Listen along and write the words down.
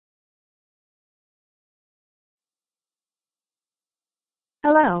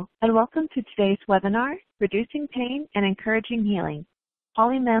Hello, and welcome to today's webinar, Reducing Pain and Encouraging Healing,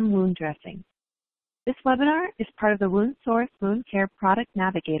 PolyMem Wound Dressing. This webinar is part of the Wound Source Wound Care Product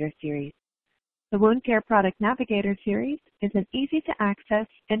Navigator series. The Wound Care Product Navigator series is an easy-to-access,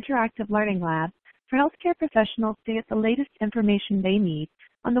 interactive learning lab for healthcare professionals to get the latest information they need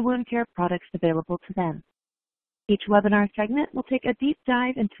on the wound care products available to them. Each webinar segment will take a deep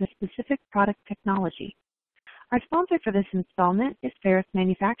dive into a specific product technology. Our sponsor for this installment is Ferris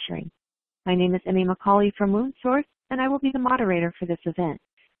Manufacturing. My name is Emmy McCauley from Wound Source, and I will be the moderator for this event.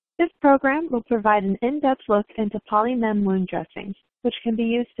 This program will provide an in-depth look into PolyMem wound dressings, which can be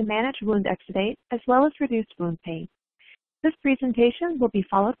used to manage wound exudate as well as reduce wound pain. This presentation will be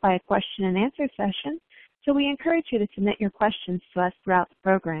followed by a question and answer session, so we encourage you to submit your questions to us throughout the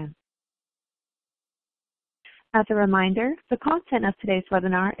program. As a reminder, the content of today's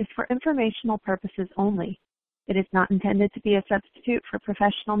webinar is for informational purposes only. It is not intended to be a substitute for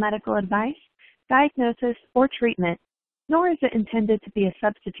professional medical advice, diagnosis, or treatment, nor is it intended to be a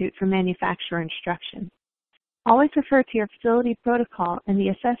substitute for manufacturer instruction. Always refer to your facility protocol in the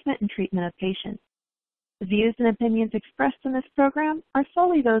assessment and treatment of patients. The views and opinions expressed in this program are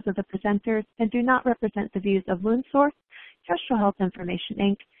solely those of the presenters and do not represent the views of Wound Source, Kestrel Health Information,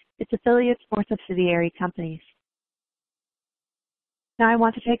 Inc., its affiliates, or subsidiary companies. Now I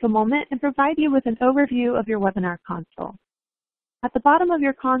want to take a moment and provide you with an overview of your webinar console. At the bottom of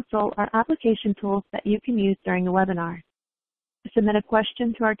your console are application tools that you can use during the webinar. To submit a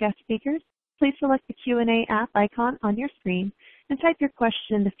question to our guest speakers, please select the Q&A app icon on your screen and type your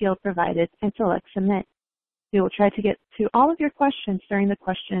question in the field provided and select Submit. We will try to get to all of your questions during the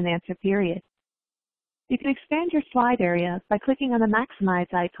question and answer period. You can expand your slide area by clicking on the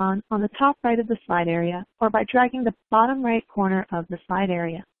Maximize icon on the top right of the slide area or by dragging the bottom right corner of the slide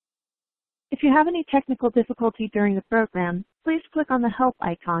area. If you have any technical difficulty during the program, please click on the Help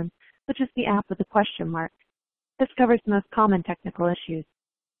icon, which is the app with the question mark. This covers the most common technical issues.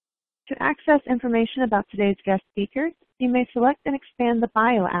 To access information about today's guest speakers, you may select and expand the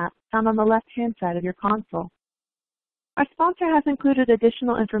Bio app found on the left-hand side of your console. Our sponsor has included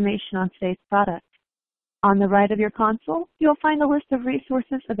additional information on today's product. On the right of your console, you'll find a list of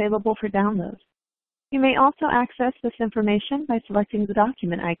resources available for download. You may also access this information by selecting the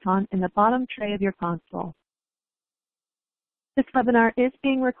document icon in the bottom tray of your console. This webinar is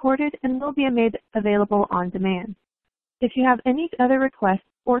being recorded and will be made available on demand. If you have any other requests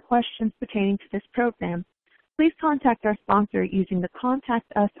or questions pertaining to this program, please contact our sponsor using the Contact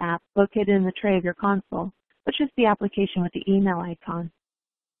Us app located in the tray of your console, which is the application with the email icon.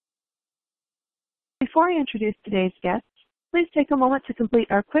 Before I introduce today's guests, please take a moment to complete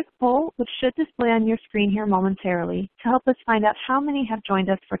our quick poll, which should display on your screen here momentarily, to help us find out how many have joined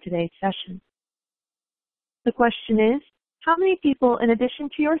us for today's session. The question is, how many people, in addition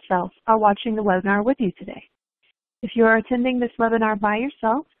to yourself, are watching the webinar with you today? If you are attending this webinar by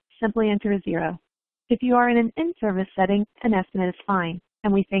yourself, simply enter a 0. If you are in an in-service setting, an estimate is fine,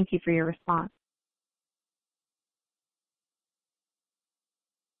 and we thank you for your response.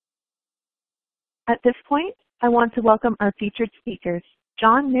 At this point, I want to welcome our featured speakers,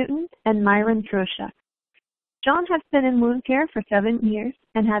 John Newton and Myron Troshuk. John has been in wound care for 7 years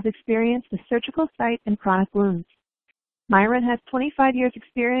and has experience with surgical site and chronic wounds. Myron has 25 years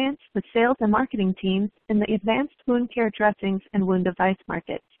experience with sales and marketing teams in the advanced wound care dressings and wound device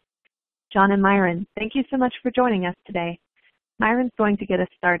markets. John and Myron, thank you so much for joining us today. Myron's going to get us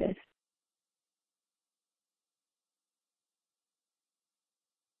started.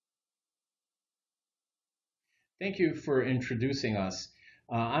 Thank you for introducing us.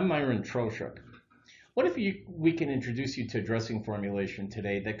 I'm Myron Troshuk. What if we can introduce you to a dressing formulation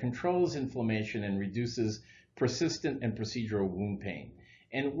today that controls inflammation and reduces persistent and procedural wound pain?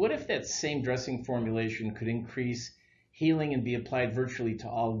 And what if that same dressing formulation could increase healing and be applied virtually to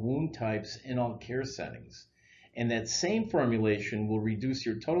all wound types in all care settings? And that same formulation will reduce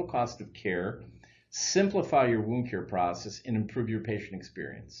your total cost of care, simplify your wound care process, and improve your patient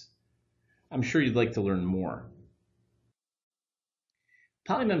experience. I'm sure you'd like to learn more.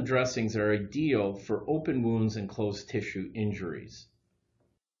 PolyMem dressings are ideal for open wounds and closed tissue injuries.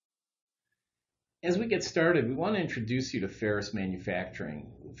 As we get started, we want to introduce you to Ferris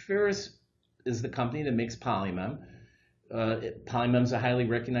Manufacturing. Ferris is the company that makes PolyMem. PolyMem is a highly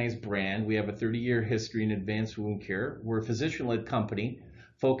recognized brand. We have a 30-year history in advanced wound care. We're a physician-led company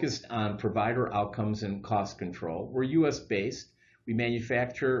focused on provider outcomes and cost control. We're US-based. We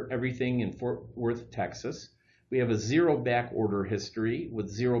manufacture everything in Fort Worth, Texas. We have a 0 back order history with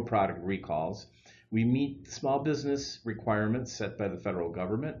 0 product recalls. We meet small business requirements set by the federal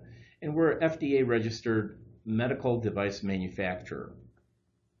government, and we're an FDA registered medical device manufacturer.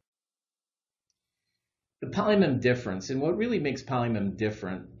 The PolyMem difference, and what really makes PolyMem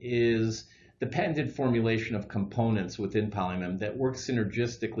different, is the patented formulation of components within PolyMem that work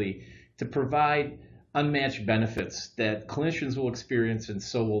synergistically to provide unmatched benefits that clinicians will experience and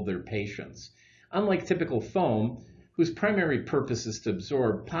so will their patients. Unlike typical foam, whose primary purpose is to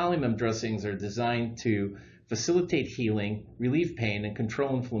absorb, PolyMem dressings are designed to facilitate healing, relieve pain, and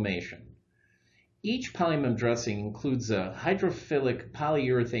control inflammation. Each PolyMem dressing includes a hydrophilic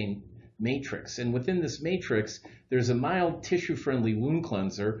polyurethane matrix, and within this matrix, there's a mild tissue-friendly wound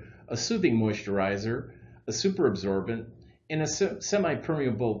cleanser, a soothing moisturizer, a superabsorbent, and a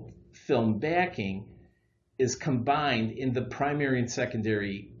semi-permeable film backing is combined in the primary and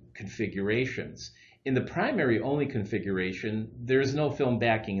secondary configurations. In the primary only configuration, there's no film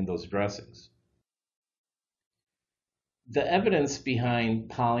backing in those dressings. The evidence behind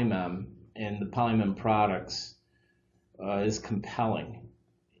PolyMem and the PolyMem products is compelling.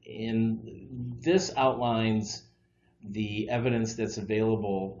 And this outlines the evidence that's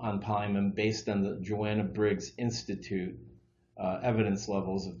available on PolyMem based on the Joanna Briggs Institute evidence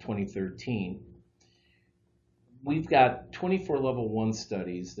levels of 2013. We've got 24 level 1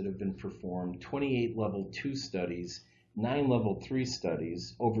 studies that have been performed, 28 level 2 studies, 9 level 3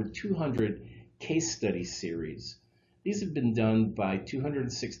 studies, over 200 case study series. These have been done by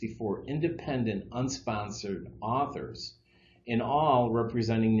 264 independent, unsponsored authors, in all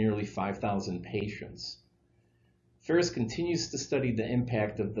representing nearly 5,000 patients. Ferris continues to study the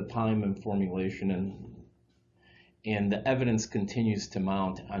impact of the PolyMem formulation, and the evidence continues to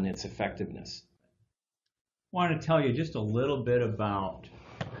mount on its effectiveness. I want to tell you just a little bit about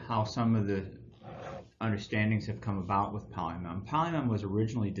how some of the understandings have come about with PolyMem. PolyMem was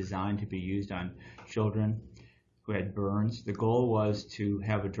originally designed to be used on children who had burns. The goal was to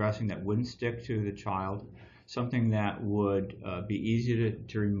have a dressing that wouldn't stick to the child, something that would be easy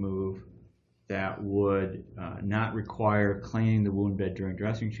to remove, that would not require cleaning the wound bed during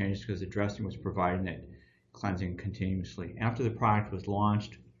dressing changes because the dressing was providing that cleansing continuously. After the product was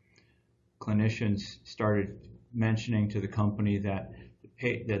launched, clinicians started mentioning to the company that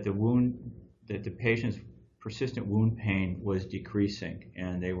the patient's persistent wound pain was decreasing,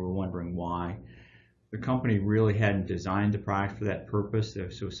 and they were wondering why. The company really hadn't designed the product for that purpose.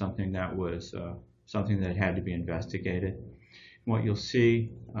 This was something that had to be investigated. What you'll see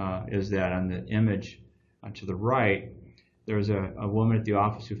is that on the image to the right, there's a woman at the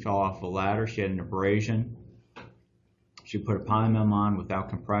office who fell off a ladder. She had an abrasion. She put a PolyMem on without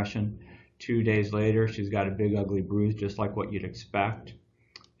compression. 2 days later, she's got a big ugly bruise, just like what you'd expect.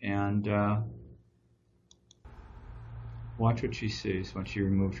 And watch what she sees when she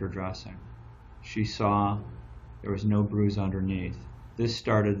removed her dressing. She saw there was no bruise underneath. This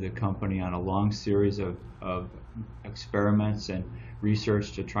started the company on a long series of experiments and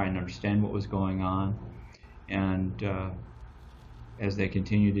research to try and understand what was going on. And as they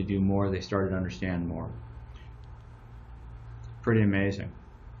continued to do more, they started to understand more. Pretty amazing.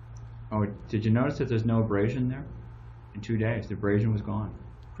 Oh, did you notice that there's no abrasion there? In 2 days, the abrasion was gone.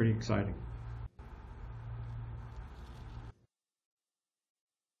 Pretty exciting.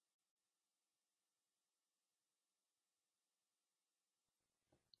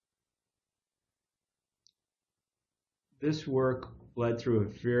 This work led through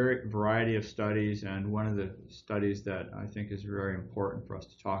a variety of studies, and one of the studies that I think is very important for us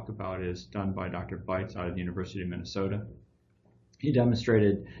to talk about is done by Dr. Beitz out of the University of Minnesota. He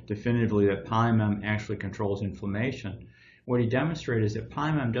demonstrated definitively that PolyMem actually controls inflammation. What he demonstrated is that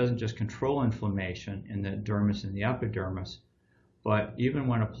PolyMem doesn't just control inflammation in the dermis and the epidermis, but even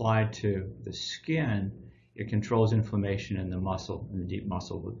when applied to the skin, it controls inflammation in the muscle, in the deep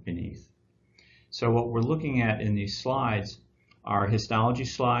muscle beneath. So what we're looking at in these slides are histology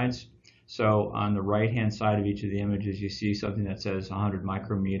slides. So on the right-hand side of each of the images, you see something that says 100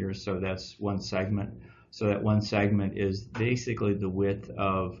 micrometers, so that's one segment. So that one segment is basically the width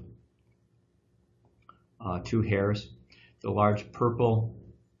of 2 hairs. The large purple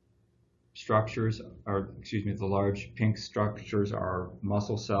structures the large pink structures are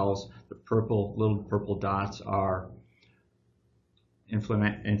muscle cells. The little purple dots are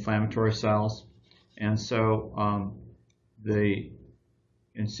inflammatory cells. And so the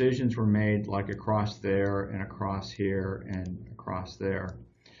incisions were made like across there and across here and across there.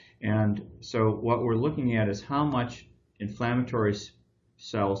 And so what we're looking at is how much inflammatory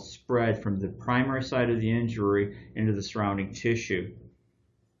cells spread from the primary site of the injury into the surrounding tissue.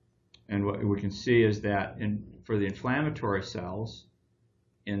 And what we can see is that for the inflammatory cells,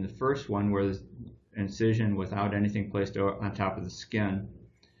 in the first one where there's incision without anything placed on top of the skin,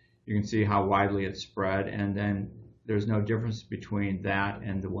 you can see how widely it spread, and then there's no difference between that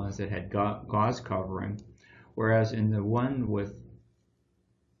and the ones that had gauze covering. Whereas in the one where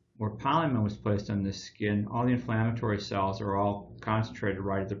PolyMem was placed on the skin, all the inflammatory cells are all concentrated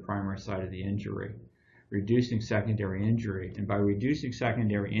right at the primary site of the injury, reducing secondary injury. And by reducing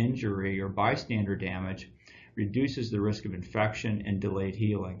secondary injury or bystander damage, reduces the risk of infection and delayed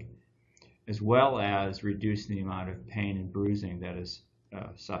healing, as well as reducing the amount of pain and bruising that is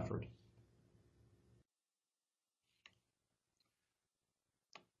suffered.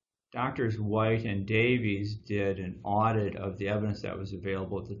 Doctors White and Davies did an audit of the evidence that was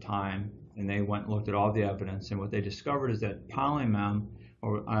available at the time, and they went and looked at all the evidence, and what they discovered is that PolyMem,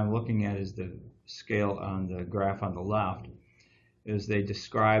 or I'm looking at is the scale on the graph on the left, is they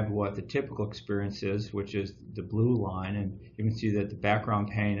described what the typical experience is, which is the blue line, and you can see that the background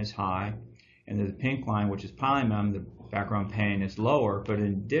pain is high, and the pink line, which is PolyMem, the background pain is lower, but in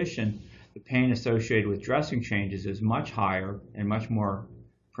addition, the pain associated with dressing changes is much higher and much more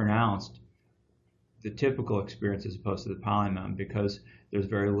pronounced, the typical experience as opposed to the PolyMem, because there's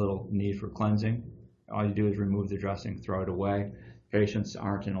very little need for cleansing. All you do is remove the dressing, throw it away. Patients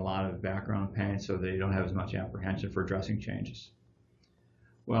aren't in a lot of background pain, so they don't have as much apprehension for dressing changes.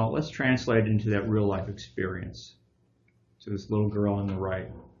 Well, let's translate it into that real life experience. So this little girl on the right,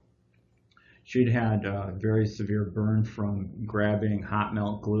 she'd had a very severe burn from grabbing hot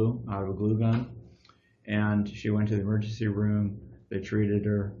melt glue out of a glue gun, and she went to the emergency room. They treated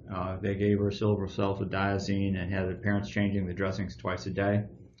her. They gave her silver sulfadiazine and had the parents changing the dressings twice a day,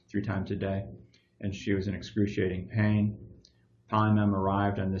 3 times a day, and she was in excruciating pain. PolyMem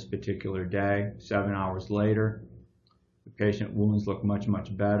arrived on this particular day. 7 hours later, the patient wounds look much,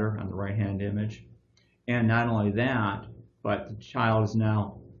 much better on the right-hand image. And not only that, but the child is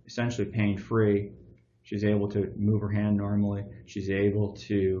now essentially pain-free. She's able to move her hand normally. She's able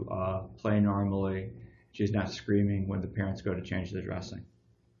to play normally. She's not screaming when the parents go to change the dressing.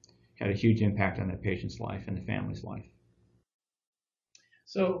 Had a huge impact on the patient's life and the family's life.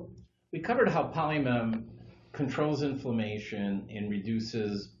 So we covered how PolyMem controls inflammation and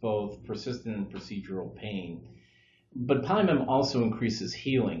reduces both persistent and procedural pain. But PolyMem also increases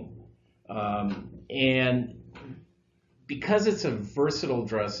healing. And because it's a versatile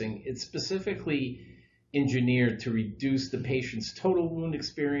dressing, it's specifically engineered to reduce the patient's total wound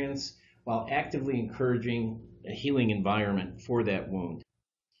experience while actively encouraging a healing environment for that wound.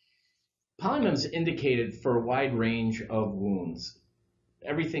 PolyMem is indicated for a wide range of wounds,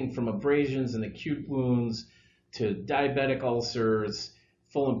 everything from abrasions and acute wounds to diabetic ulcers,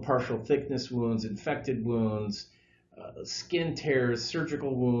 full and partial thickness wounds, infected wounds, skin tears,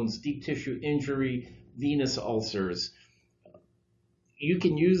 surgical wounds, deep tissue injury, venous ulcers. You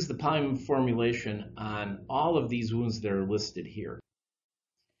can use the PolyMem formulation on all of these wounds that are listed here.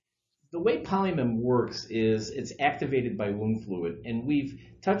 The way PolyMem works is it's activated by wound fluid, and we've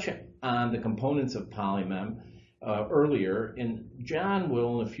touched on the components of PolyMem earlier, and John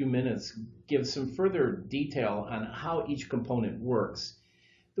will in a few minutes give some further detail on how each component works.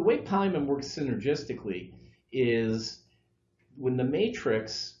 The way PolyMem works synergistically is when the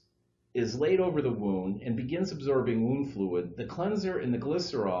matrix is laid over the wound and begins absorbing wound fluid, the cleanser and the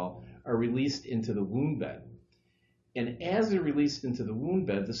glycerol are released into the wound bed. And as they're released into the wound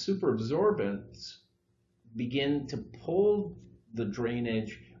bed, the superabsorbents begin to pull the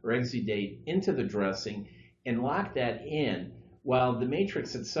drainage or exudate into the dressing and lock that in while the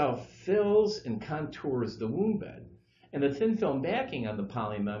matrix itself fills and contours the wound bed. And the thin film backing on the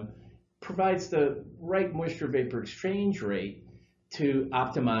PolyMem provides the right moisture vapor exchange rate to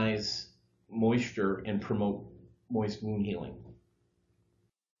optimize moisture and promote moist wound healing.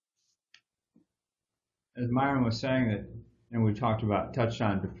 As Myron was saying that, and we touched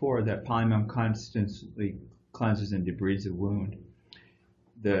on before, that PolyMem constantly cleanses and debrides the wound.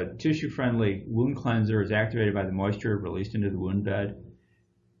 The tissue-friendly wound cleanser is activated by the moisture released into the wound bed.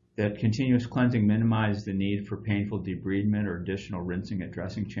 That continuous cleansing minimizes the need for painful debridement or additional rinsing at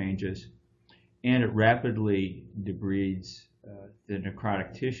dressing changes. And it rapidly debrides the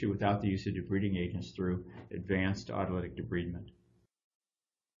necrotic tissue without the use of debriding agents through advanced autolytic debridement.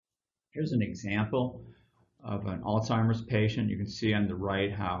 Here's an example of an Alzheimer's patient. You can see on the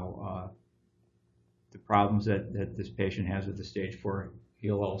right how the problems that this patient has with the stage 4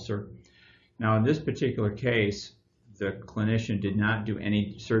 heel ulcer. Now in this particular case, the clinician did not do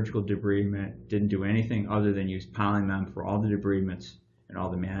any surgical debridement, didn't do anything other than use PolyMem for all the debridements and all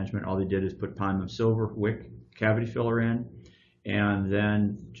the management. All they did is put PolyMem Silver Wick cavity filler in and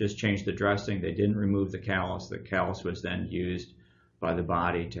then just change the dressing. They didn't remove the callus. The callus was then used by the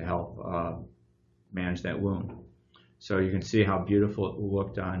body to help manage that wound. So you can see how beautiful it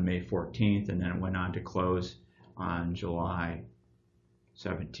looked on May 14th, and then it went on to close on July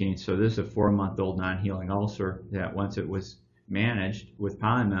 17th. So this is a 4-month-old non-healing ulcer that once it was managed with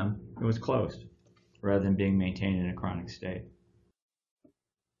PolyMem, it was closed rather than being maintained in a chronic state.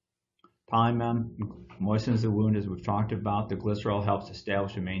 PolyMem moistens the wound, as we've talked about. The glycerol helps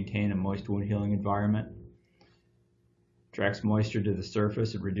establish and maintain a moist wound healing environment. Attracts moisture to the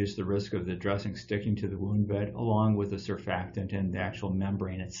surface and reduces the risk of the dressing sticking to the wound bed, along with the surfactant and the actual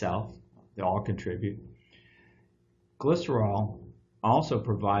membrane itself. They all contribute. Glycerol also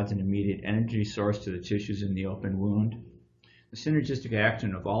provides an immediate energy source to the tissues in the open wound. The synergistic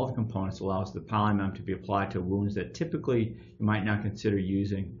action of all the components allows the PolyMem to be applied to wounds that typically you might not consider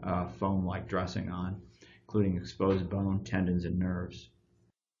using foam-like dressing on, including exposed bone, tendons, and nerves.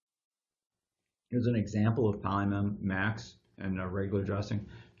 Here's an example of PolyMem Max and a regular dressing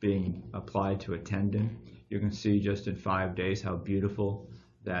being applied to a tendon. You can see just in 5 days how beautiful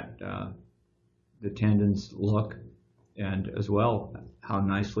that the tendons look, and as well how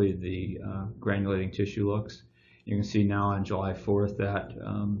nicely the granulating tissue looks. You can see now on July 4th that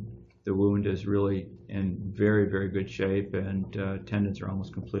the wound is really in very, very good shape, and tendons are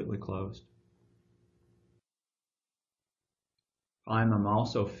almost completely closed. PolyMem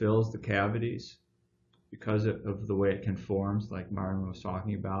also fills the cavities because of the way it conforms, like Myron was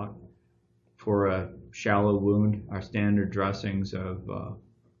talking about. For a shallow wound, our standard dressings of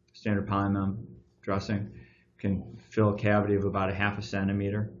standard PolyMem dressing can fill a cavity of about 1/2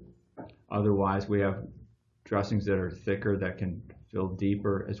 centimeter. Otherwise, we have dressings that are thicker that can fill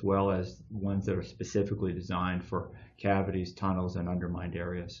deeper, as well as ones that are specifically designed for cavities, tunnels, and undermined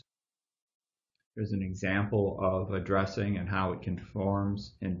areas. Here's an example of a dressing and how it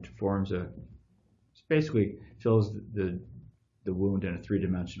conforms and basically fills the wound in a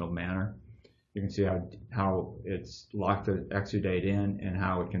 3-dimensional manner. You can see how it's locked the exudate in and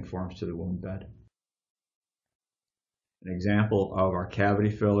how it conforms to the wound bed. An example of our cavity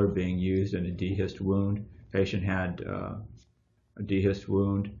filler being used in a dehisced wound. Patient had a dehisced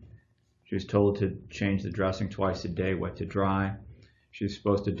wound. She was told to change the dressing twice a day, wet to dry. She was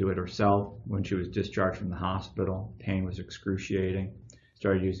supposed to do it herself. When she was discharged from the hospital, pain was excruciating.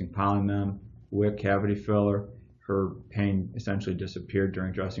 Started using PolyMem, wick, cavity filler. Her pain essentially disappeared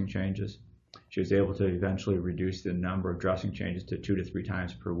during dressing changes. She was able to eventually reduce the number of dressing changes to 2 to 3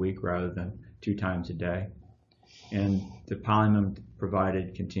 times per week rather than 2 times a day. And the PolyMem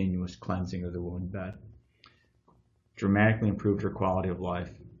provided continuous cleansing of the wound bed. Dramatically improved her quality of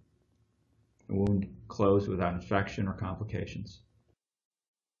life. The wound closed without infection or complications.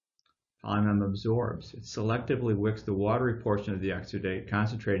 PolyMem absorbs. It selectively wicks the watery portion of the exudate,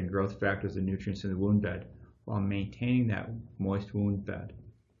 concentrating growth factors and nutrients in the wound bed while maintaining that moist wound bed.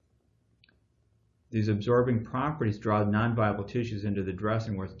 These absorbing properties draw non-viable tissues into the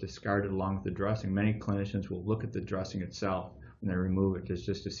dressing where it's discarded along with the dressing. Many clinicians will look at the dressing itself when they remove it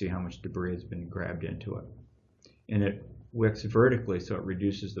just to see how much debris has been grabbed into it. And it wicks vertically, so it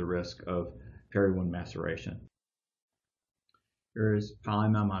reduces the risk of peri-wound maceration. Here's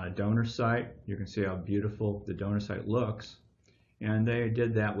PolyMem on a donor site. You can see how beautiful the donor site looks. And they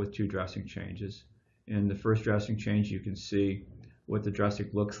did that with 2 dressing changes. In the first dressing change, you can see what the dressing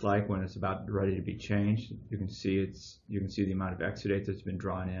looks like when it's about ready to be changed. You can see the amount of exudate that's been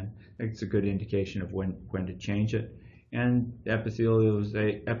drawn in. I think it's a good indication of when to change it. And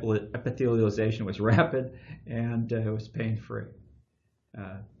epithelialization was rapid, and it was pain-free.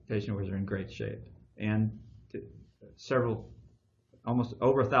 Patient was in great shape. And almost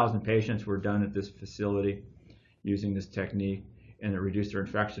over 1,000 patients were done at this facility using this technique, and it reduced their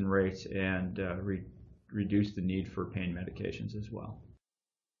infection rates and reduced the need for pain medications as well.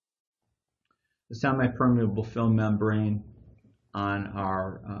 The semi-permeable film membrane on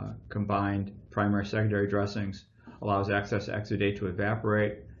our combined primary-secondary dressings allows excess exudate to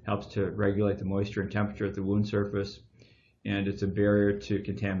evaporate, helps to regulate the moisture and temperature at the wound surface, and it's a barrier to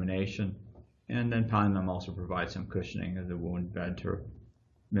contamination. And then PolyMem also provides some cushioning of the wound bed to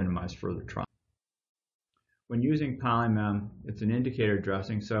minimize further trauma. When using PolyMem, it's an indicator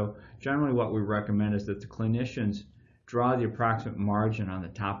dressing, so generally what we recommend is that the clinicians draw the approximate margin on the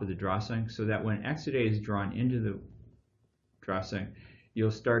top of the dressing so that when exudate is drawn into the dressing, you'll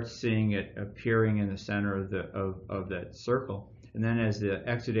start seeing it appearing in the center of that circle. And then as the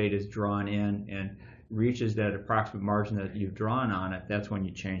exudate is drawn in and reaches that approximate margin that you've drawn on it, that's when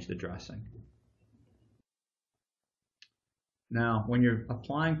you change the dressing. Now, when you're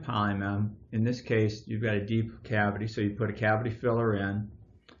applying PolyMem, in this case, you've got a deep cavity, so you put a cavity filler in,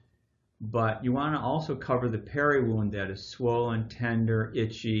 but you want to also cover the peri-wound that is swollen, tender,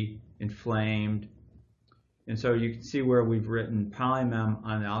 itchy, inflamed. And so you can see where we've written PolyMem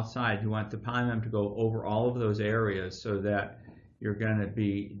on the outside. You want the PolyMem to go over all of those areas so that you're going to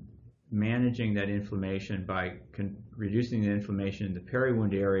be managing that inflammation by reducing the inflammation in the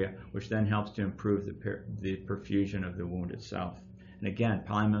peri-wound area, which then helps to improve the perfusion of the wound itself. And again,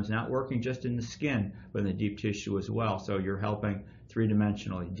 PolyMem is not working just in the skin, but in the deep tissue as well, so you're helping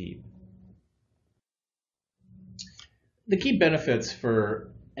three-dimensionally deep. The key benefits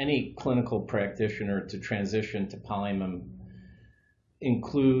for any clinical practitioner to transition to PolyMem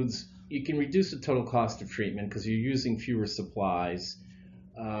includes you can reduce the total cost of treatment because you're using fewer supplies.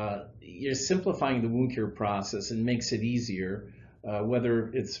 You're simplifying the wound care process and makes it easier, whether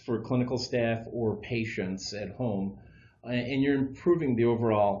it's for clinical staff or patients at home, and you're improving the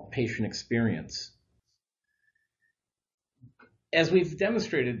overall patient experience. As we've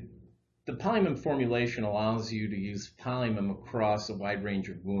demonstrated, the PolyMem formulation allows you to use PolyMem across a wide range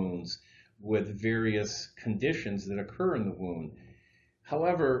of wounds with various conditions that occur in the wound.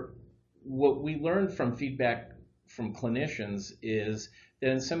 However, what we learned from feedback from clinicians is that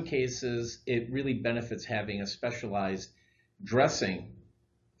in some cases it really benefits having a specialized dressing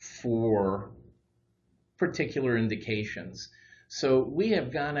for particular indications. So we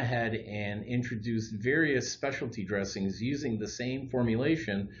have gone ahead and introduced various specialty dressings using the same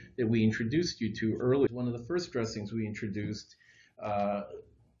formulation that we introduced you to earlier. One of the first dressings we introduced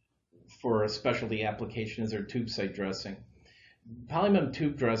for a specialty application is our tube site dressing. PolyMem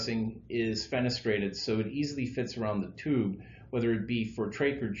tube dressing is fenestrated, so it easily fits around the tube, whether it be for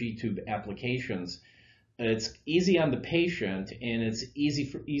trach or G-tube applications. It's easy on the patient, and it's easy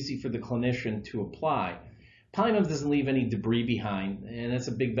for the clinician to apply. PolyMem doesn't leave any debris behind, and that's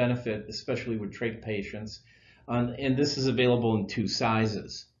a big benefit, especially with trach patients. And this is available in 2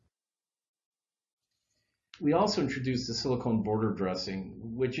 sizes. We also introduced the silicone border dressing,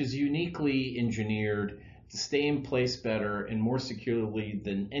 which is uniquely engineered to stay in place better and more securely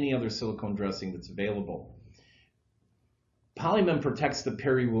than any other silicone dressing that's available. PolyMem protects the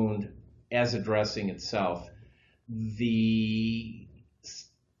peri-wound as a dressing itself. The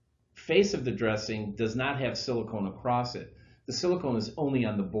face of the dressing does not have silicone across it. The silicone is only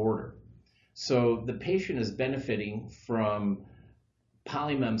on the border. So the patient is benefiting from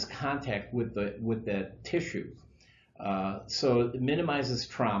PolyMem's contact with that tissue. So it minimizes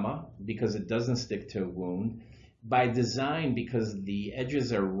trauma because it doesn't stick to a wound. By design, because the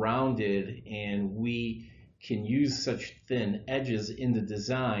edges are rounded and we can use such thin edges in the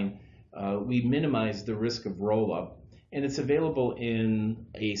design, we minimize the risk of roll-up. And it's available in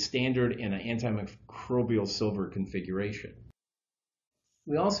a standard and an antimicrobial silver configuration.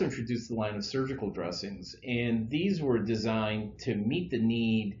 We also introduced the line of surgical dressings, and these were designed to meet the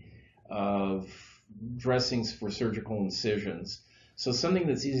need of dressings for surgical incisions. So something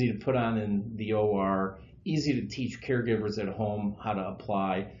that's easy to put on in the OR, easy to teach caregivers at home how to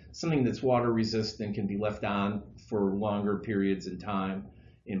apply, something that's water resistant, can be left on for longer periods in time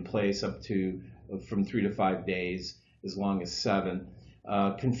in place up to from 3 to 5 days, as long as 7.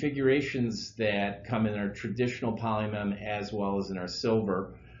 Configurations that come in our traditional PolyMem as well as in our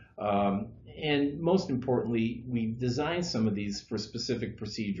silver. And most importantly, we designed some of these for specific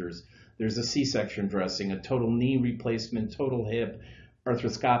procedures. There's a C-section dressing, a total knee replacement, total hip,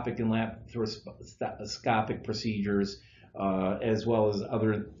 arthroscopic and laparoscopic procedures, as well as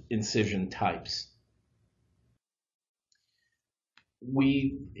other incision types.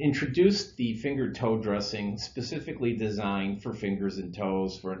 We introduced the finger toe dressing specifically designed for fingers and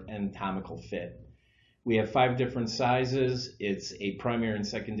toes for an anatomical fit. We have 5 different sizes. It's a primary and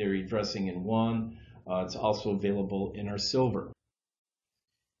secondary dressing in one. It's also available in our silver.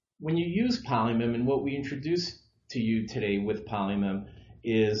 When you use PolyMem, and what we introduced to you today with PolyMem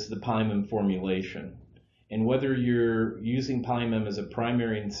is the PolyMem formulation. And whether you're using PolyMem as a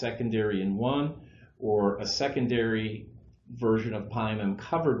primary and secondary in one, or a secondary version of PolyMem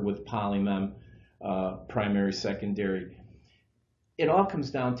covered with PolyMem, primary, secondary, it all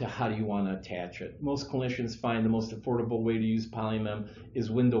comes down to how do you want to attach it. Most clinicians find the most affordable way to use PolyMem is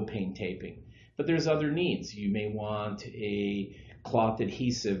window pane taping. But there's other needs. You may want a cloth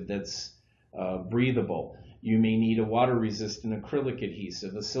adhesive that's breathable. You may need a water-resistant acrylic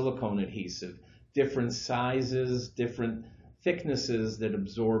adhesive, a silicone adhesive, different sizes, different thicknesses that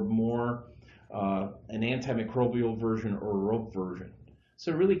absorb more, an antimicrobial version or a rope version.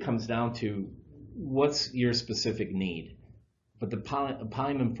 So it really comes down to what's your specific need. But the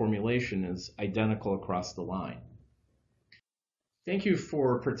PolyMem formulation is identical across the line. Thank you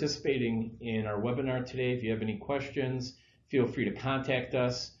for participating in our webinar today. If you have any questions, feel free to contact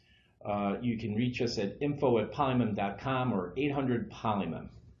us. You can reach us at info@polymem.com or 800-PolyMem.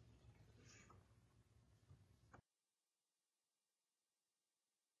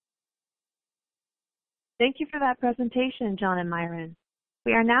 Thank you for that presentation, John and Myron.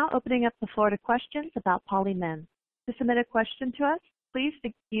 We are now opening up the floor to questions about PolyMem. To submit a question to us, please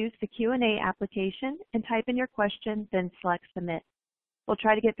use the Q&A application and type in your question, then select Submit. We'll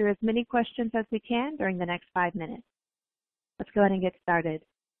try to get through as many questions as we can during the next 5 minutes. Let's go ahead and get started.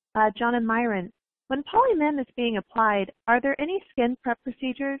 John and Myron, when PolyMem is being applied, are there any skin prep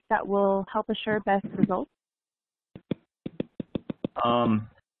procedures that will help assure best results?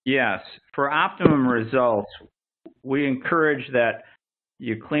 Yes. For optimum results, we encourage that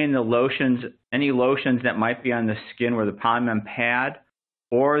you clean the lotions, any lotions that might be on the skin where the PolyMem pad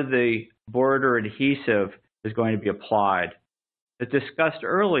or the border adhesive is going to be applied. As discussed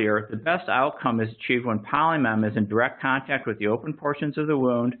earlier, the best outcome is achieved when PolyMem is in direct contact with the open portions of the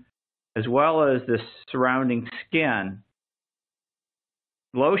wound as well as the surrounding skin.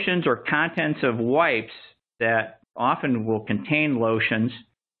 Lotions or contents of wipes that often will contain lotions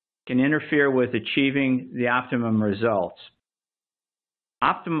can interfere with achieving the optimum results.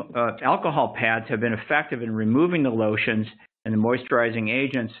 Alcohol pads have been effective in removing the lotions and the moisturizing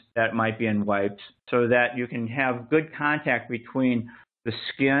agents that might be in wipes so that you can have good contact between the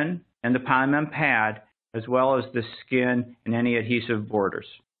skin and the PolyMem pad as well as the skin and any adhesive borders.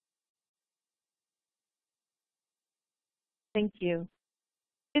 Thank you.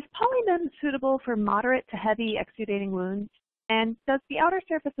 Is PolyMem suitable for moderate to heavy exudating wounds? And does the outer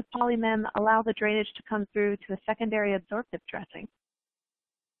surface of PolyMem allow the drainage to come through to a secondary absorptive dressing?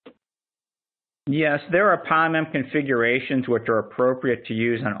 Yes, there are PolyMem configurations which are appropriate to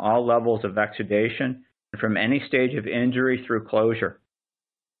use on all levels of exudation and from any stage of injury through closure.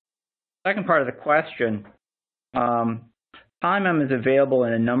 Second part of the question, PolyMem is available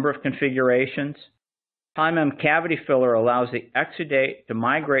in a number of configurations. PolyMem cavity filler allows the exudate to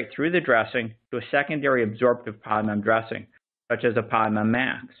migrate through the dressing to a secondary absorptive PolyMem dressing, such as a PolyMem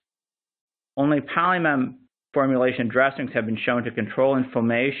Max. Only PolyMem formulation dressings have been shown to control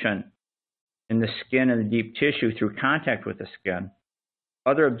inflammation in the skin and the deep tissue through contact with the skin.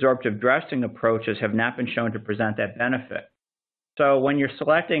 Other absorptive dressing approaches have not been shown to present that benefit. So when you're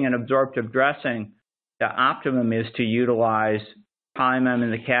selecting an absorptive dressing, the optimum is to utilize PolyMem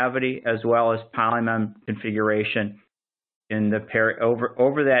in the cavity as well as PolyMem configuration in the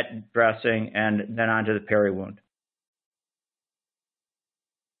over that dressing and then onto the peri wound.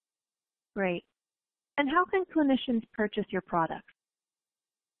 Great. And how can clinicians purchase your products?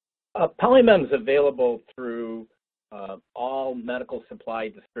 PolyMem is available through all medical supply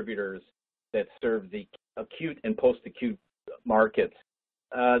distributors that serve the acute and post-acute markets.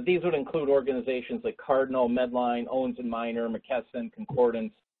 These would include organizations like Cardinal, Medline, Owens & Minor, McKesson,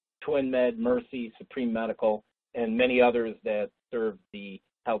 Concordance, TwinMed, Mercy, Supreme Medical, and many others that serve the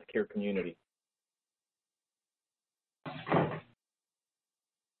healthcare community.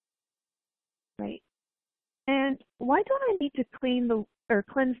 Great. And why don't I need to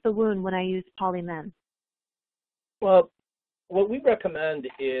cleanse the wound when I use PolyMem? Well, what we recommend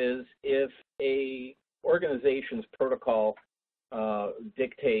is if a organization's protocol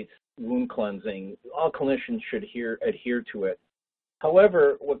dictates wound cleansing, all clinicians should adhere to it.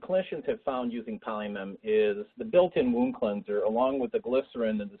 However, what clinicians have found using PolyMem is the built-in wound cleanser, along with the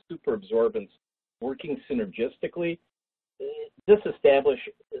glycerin and the superabsorbents working synergistically. This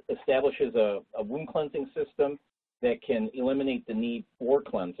establishes a wound cleansing system that can eliminate the need for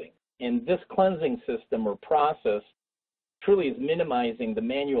cleansing. And this cleansing system or process truly is minimizing the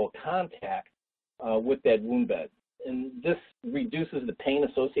manual contact with that wound bed. And this reduces the pain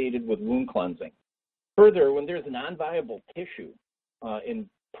associated with wound cleansing. Further, when there's non-viable tissue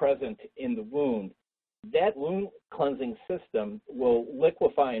present in the wound, that wound cleansing system will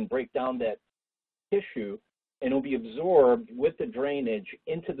liquefy and break down that tissue, and it will be absorbed with the drainage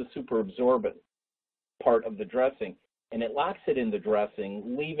into the superabsorbent part of the dressing, and it locks it in the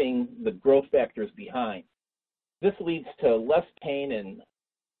dressing, leaving the growth factors behind. This leads to less pain and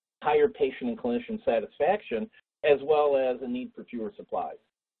higher patient and clinician satisfaction, as well as a need for fewer supplies.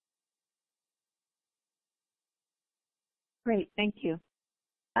 Great, thank you.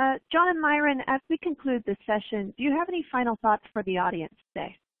 John and Myron, as we conclude this session, do you have any final thoughts for the audience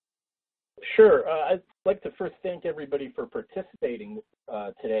today? Sure. I'd like to first thank everybody for participating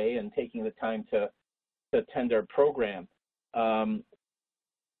today and taking the time to attend our program. All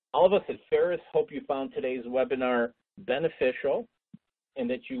of us at Ferris hope you found today's webinar beneficial and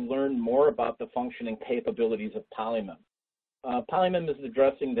that you learned more about the functioning capabilities of PolyMem. PolyMem is the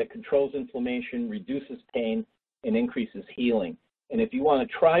dressing that controls inflammation, reduces pain, and increases healing. And if you want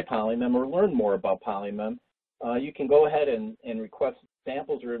to try PolyMem or learn more about PolyMem, you can go ahead and request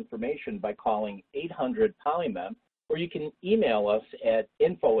samples or information by calling 800-PolyMem, or you can email us at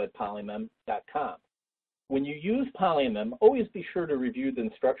info@polymem.com. When you use PolyMem, always be sure to review the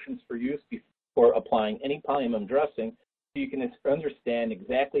instructions for use before applying any PolyMem dressing so you can understand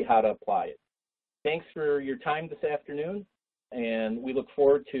exactly how to apply it. Thanks for your time this afternoon, and we look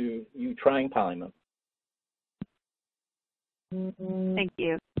forward to you trying PolyMem. Thank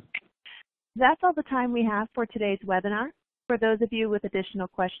you. That's all the time we have for today's webinar. For those of you with additional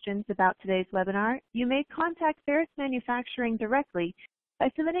questions about today's webinar, you may contact Ferris Manufacturing directly by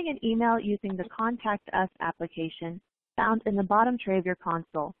submitting an email using the Contact Us application found in the bottom tray of your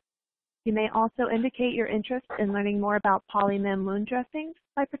console. You may also indicate your interest in learning more about PolyMem wound dressings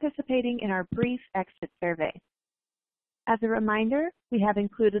by participating in our brief exit survey. As a reminder, we have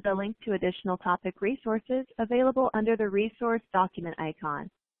included a link to additional topic resources available under the Resource Document icon.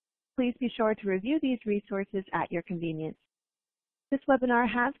 Please be sure to review these resources at your convenience. This webinar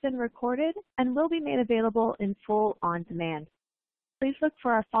has been recorded and will be made available in full on demand. Please look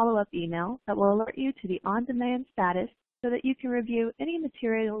for our follow-up email that will alert you to the on-demand status so that you can review any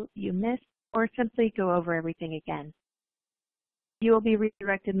material you missed or simply go over everything again. You will be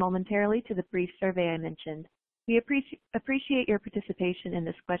redirected momentarily to the brief survey I mentioned. We appreciate your participation in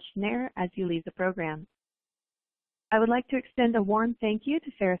this questionnaire as you leave the program. I would like to extend a warm thank you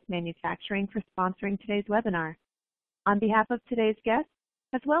to Ferris Manufacturing for sponsoring today's webinar. On behalf of today's guests,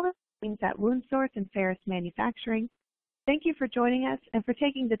 as well as teams at WoundSource and Ferris Manufacturing, thank you for joining us and for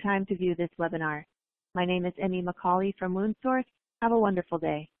taking the time to view this webinar. My name is Emmy McCauley from WoundSource. Have a wonderful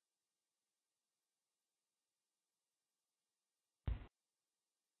day.